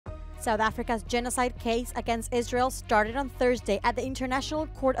South Africa's genocide case against Israel started on Thursday at the International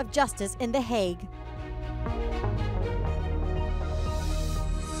Court of Justice in The Hague.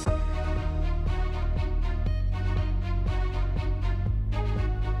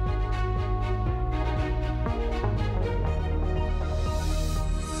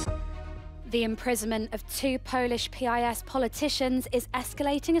 The imprisonment of two Polish PIS politicians is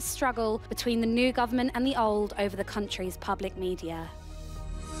escalating a struggle between the new government and the old over the country's public media.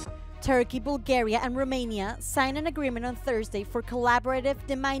 Turkey, Bulgaria and Romania signed an agreement on Thursday for collaborative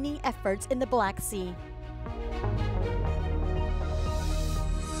demining efforts in the Black Sea.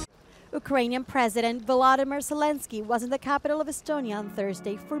 Ukrainian President Volodymyr Zelensky was in the capital of Estonia on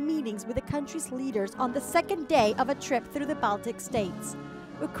Thursday for meetings with the country's leaders on the second day of a trip through the Baltic states.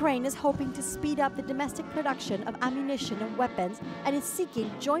 Ukraine is hoping to speed up the domestic production of ammunition and weapons and is seeking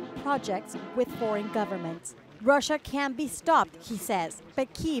joint projects with foreign governments. Russia can be stopped, he says,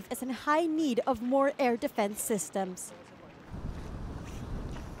 but Kyiv is in high need of more air defense systems.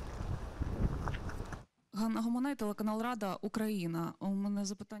 Гомонай, телеканал Рада, Україна. У мене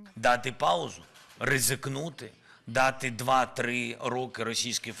запитання. Дати паузу, ризикнути, дати 2-3 роки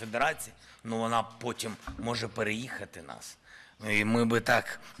Російській Федерації, ну вона потім може переїхати нас. І ми би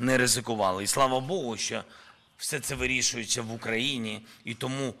так не ризикували. І слава Богу, що все це вирішується в Україні, і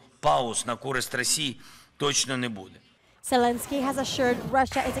тому пауз на користь Росії точно не буде. Zelensky has assured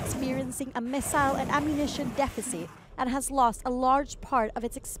Russia is experiencing a missile and ammunition deficit and has lost a large part of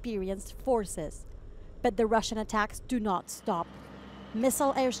its experienced forces. But the Russian attacks do not stop.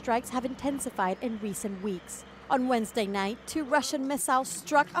 Missile airstrikes have intensified in recent weeks. On Wednesday night, 2 Russian missiles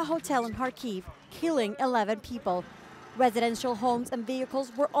struck a hotel in Kharkiv, killing 11 people. Residential homes and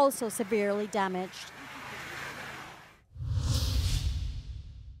vehicles were also severely damaged.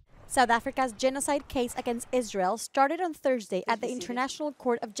 South Africa's genocide case against Israel started on Thursday at the International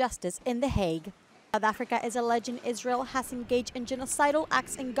Court of Justice in The Hague. South Africa is alleging Israel has engaged in genocidal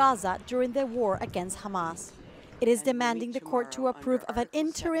acts in Gaza during the war against Hamas. It is demanding the court to approve of an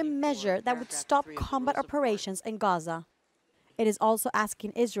interim measure that would stop combat operations in Gaza. It is also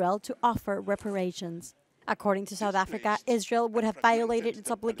asking Israel to offer reparations. According to South Africa, Israel would have violated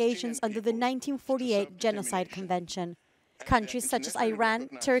its obligations under the 1948 Genocide Convention. Countries such as Iran,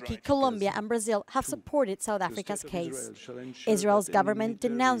 Turkey, Colombia and Brazil have supported South Africa's case. Israel's government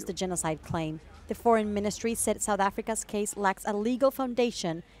denounced the genocide claim. The Foreign Ministry said South Africa's case lacks a legal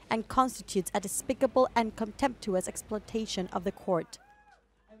foundation and constitutes a despicable and contemptuous exploitation of the court.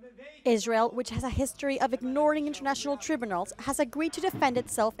 Israel, which has a history of ignoring international tribunals, has agreed to defend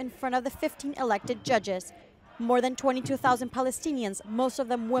itself in front of the 15 elected judges. More than 22,000 Palestinians, most of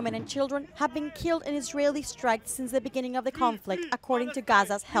them women and children, have been killed in Israeli strikes since the beginning of the conflict, according to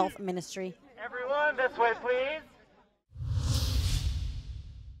Gaza's health ministry. Everyone, this way, please.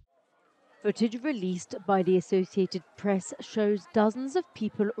 Footage released by the Associated Press shows dozens of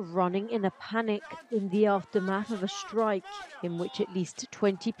people running in a panic in the aftermath of a strike in which at least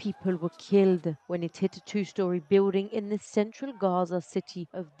 20 people were killed when it hit a 2-story building in the central Gaza city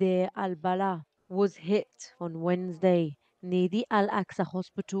of Deir al-Balah. Was hit on Wednesday near the Al-Aqsa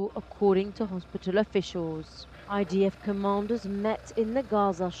hospital, according to hospital officials. IDF commanders met in the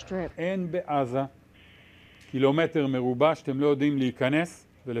Gaza Strip. אין בעזה קילומטר מרובע שאתם לא יודעים להיכנס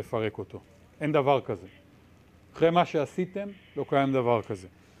ולפרק אותו. אין דבר כזה. אחרי מה שעשיתם, לא קיים דבר כזה.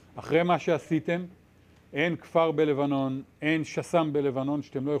 אחרי מה שעשיתם, אין כפר בלבנון, אין שסם בלבנון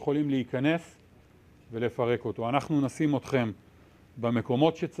שאתם לא יכולים להיכנס ולפרק אותו. אנחנו נשים אתכם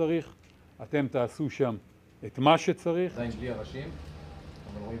במקומות שצריך, אתם תעשו שם את מה שצריך.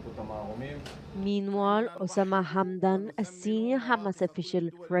 Meanwhile, Osama Hamdan, a senior Hamas official,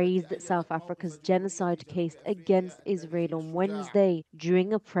 praised South Africa's genocide case against Israel on Wednesday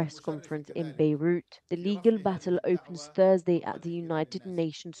during a press conference in Beirut. The legal battle opens Thursday at the United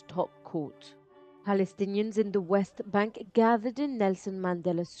Nations top court. Palestinians in the West Bank gathered in Nelson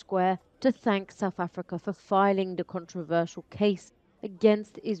Mandela Square to thank South Africa for filing the controversial case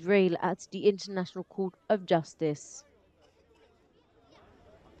against Israel at the International Court of Justice.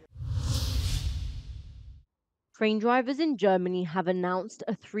 Train drivers in Germany have announced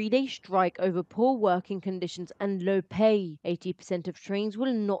a 3-day strike over poor working conditions and low pay. 80% of trains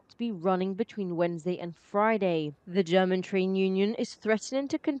will not be running between Wednesday and Friday. The German train union is threatening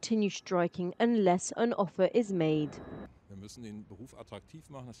to continue striking unless an offer is made. Wir müssen den Beruf attraktiv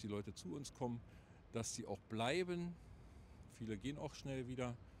machen, dass die Leute zu uns kommen, dass sie auch bleiben. Viele gehen auch schnell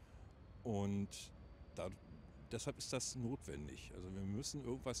wieder und deshalb ist das notwendig. Also wir müssen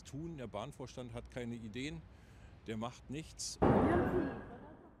irgendwas tun. Der Bahnvorstand hat keine Ideen. Der macht nichts.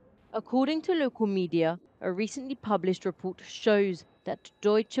 According to local media, a recently published report shows that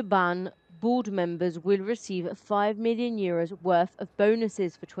Deutsche Bahn board members will receive €5 million worth of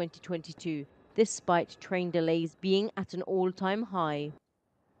bonuses for 2022, despite train delays being at an all-time high.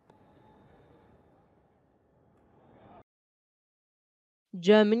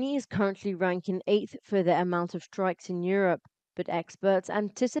 Germany is currently ranking 8th for the amount of strikes in Europe, but experts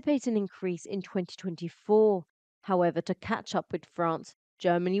anticipate an increase in 2024. However, to catch up with France,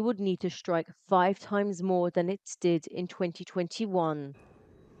 Germany would need to strike 5 times more than it did in 2021.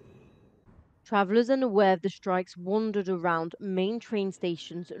 Travellers unaware of the strikes wandered around main train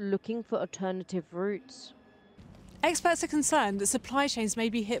stations looking for alternative routes. Experts are concerned that supply chains may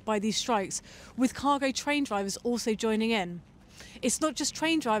be hit by these strikes, with cargo train drivers also joining in. It's not just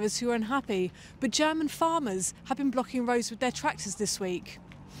train drivers who are unhappy, but German farmers have been blocking roads with their tractors this week.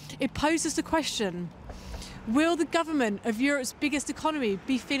 It poses the question, will the government of Europe's biggest economy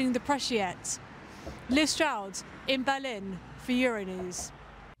be feeling the pressure yet? Liv Stroud in Berlin for Euronews.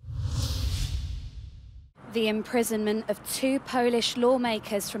 The imprisonment of 2 Polish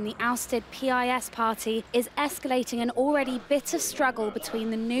lawmakers from the ousted PIS party is escalating an already bitter struggle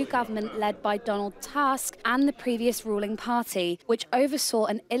between the new government led by Donald Tusk and the previous ruling party, which oversaw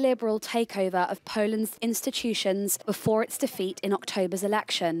an illiberal takeover of Poland's institutions before its defeat in October's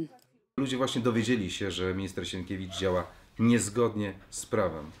election. Ludzie właśnie dowiedzieli się, że minister Sienkiewicz działa niezgodnie z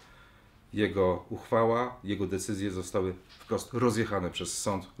prawem. Jego uchwała, jego decyzje zostały wprost rozjechane przez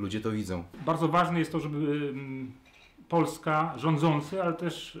sąd. Ludzie to widzą. Bardzo ważne jest to, żeby Polska, rządzący, ale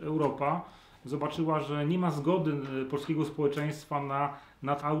też Europa zobaczyła, że nie ma zgody polskiego społeczeństwa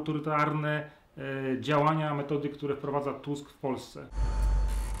na autorytarne działania, metody, które wprowadza Tusk w Polsce.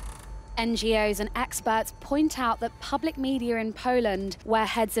 NGOs and experts point out that public media in Poland, where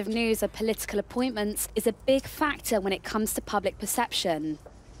heads of news are political appointments, is a big factor when it comes to public perception.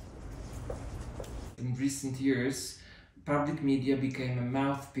 In recent years, public media became a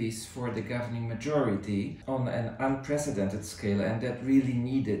mouthpiece for the governing majority on an unprecedented scale, and that really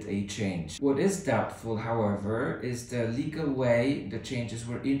needed a change. What is doubtful, however, is the legal way the changes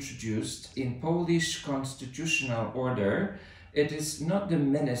were introduced. In Polish constitutional order, it is not the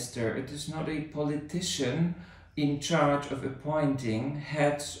minister, it is not a politician in charge of appointing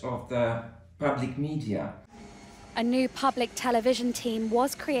heads of the public media. A new public television team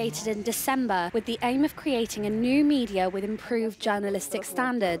was created in December with the aim of creating a new media with improved journalistic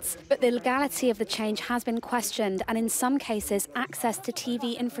standards. But the legality of the change has been questioned, and in some cases access to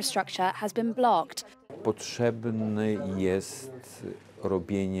TV infrastructure has been blocked. Potrzebne jest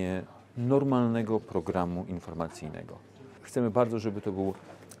robienie normalnego programu informacyjnego. Chcemy bardzo, żeby to był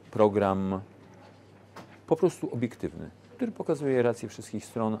program po prostu obiektywny, który pokazuje rację wszystkich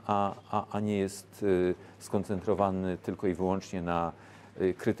stron, a nie jest skoncentrowany tylko i wyłącznie na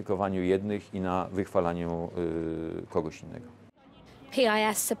krytykowaniu jednych i na wychwalaniu kogoś innego.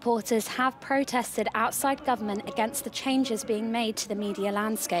 PIS supporters have protested outside government against the changes being made to the media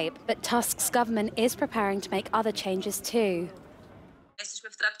landscape, but Tusk's government is preparing to make other changes too. Jesteśmy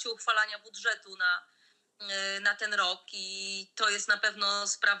w trakcie uchwalania budżetu na ten rok i to jest na pewno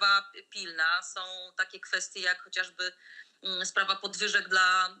sprawa pilna. Są takie kwestie jak chociażby sprawa podwyżek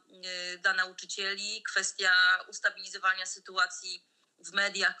dla nauczycieli, kwestia ustabilizowania sytuacji w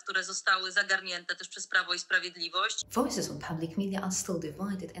mediach, które zostały zagarnięte też przez Prawo i Sprawiedliwość. Voices on public media are still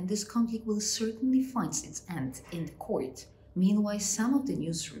divided, and this conflict will certainly find its end in the court. Meanwhile, some of the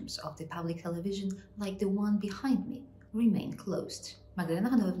newsrooms of the public television, like the one behind me, remain closed. Magdalena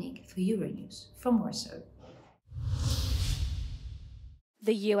Hanownik for Euronews from Warsaw.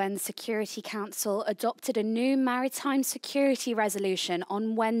 The UN Security Council adopted a new maritime security resolution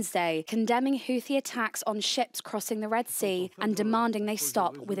on Wednesday, condemning Houthi attacks on ships crossing the Red Sea and demanding they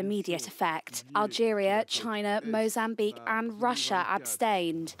stop with immediate effect. Algeria, China, Mozambique and Russia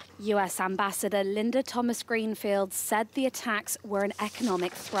abstained. US Ambassador Linda Thomas-Greenfield said the attacks were an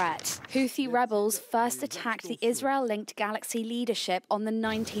economic threat. Houthi rebels first attacked the Israel-linked Galaxy leadership on the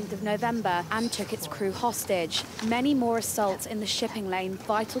 19th of November and took its crew hostage. Many more assaults in the shipping lane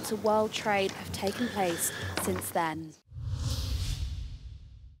vital to world trade have taken place since then.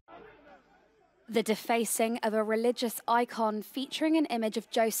 The defacing of a religious icon featuring an image of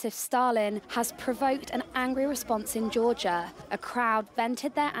Joseph Stalin has provoked an angry response in Georgia. A crowd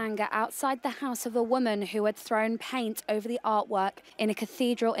vented their anger outside the house of a woman who had thrown paint over the artwork in a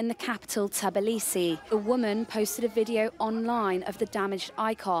cathedral in the capital, Tbilisi. The woman posted a video online of the damaged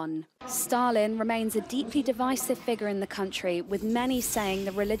icon. Stalin remains a deeply divisive figure in the country, with many saying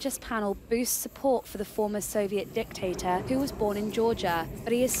the religious panel boosts support for the former Soviet dictator who was born in Georgia,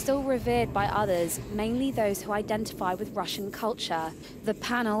 but he is still revered by others members, mainly those who identify with Russian culture. The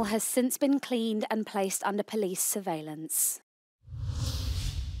panel has since been cleaned and placed under police surveillance.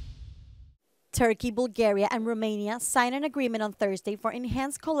 Turkey, Bulgaria, and Romania signed an agreement on Thursday for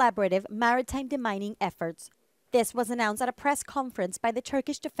enhanced collaborative maritime demining efforts. This was announced at a press conference by the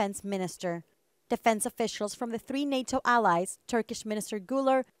Turkish defense minister. Defense officials from the three NATO allies, Turkish Minister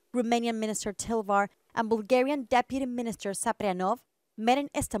Güler, Romanian Minister Tilvar, and Bulgarian Deputy Minister Saprianov, met in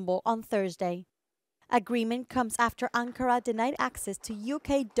Istanbul on Thursday. Agreement comes after Ankara denied access to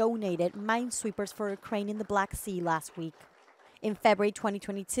UK-donated minesweepers for Ukraine in the Black Sea last week. In February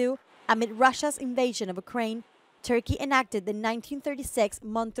 2022, amid Russia's invasion of Ukraine, Turkey enacted the 1936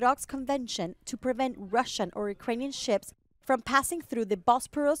 Montreux Convention to prevent Russian or Ukrainian ships from passing through the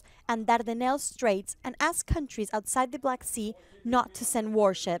Bosporus and Dardanelles Straits and asked countries outside the Black Sea not to send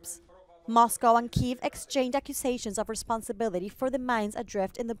warships. Moscow and Kyiv exchanged accusations of responsibility for the mines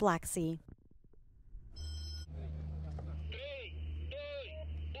adrift in the Black Sea.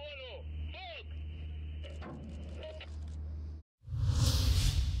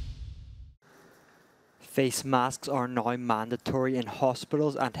 Face masks are now mandatory in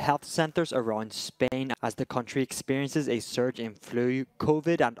hospitals and health centers around Spain as the country experiences a surge in flu,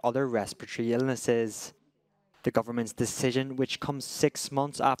 COVID and other respiratory illnesses. The government's decision, which comes 6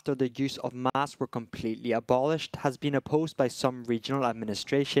 months after the use of masks were completely abolished, has been opposed by some regional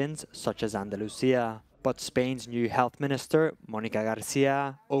administrations, such as Andalusia. But Spain's new health minister, Mónica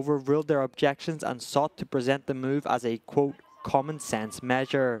García, overruled their objections and sought to present the move as a, quote, common sense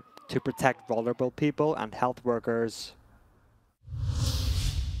measure to protect vulnerable people and health workers.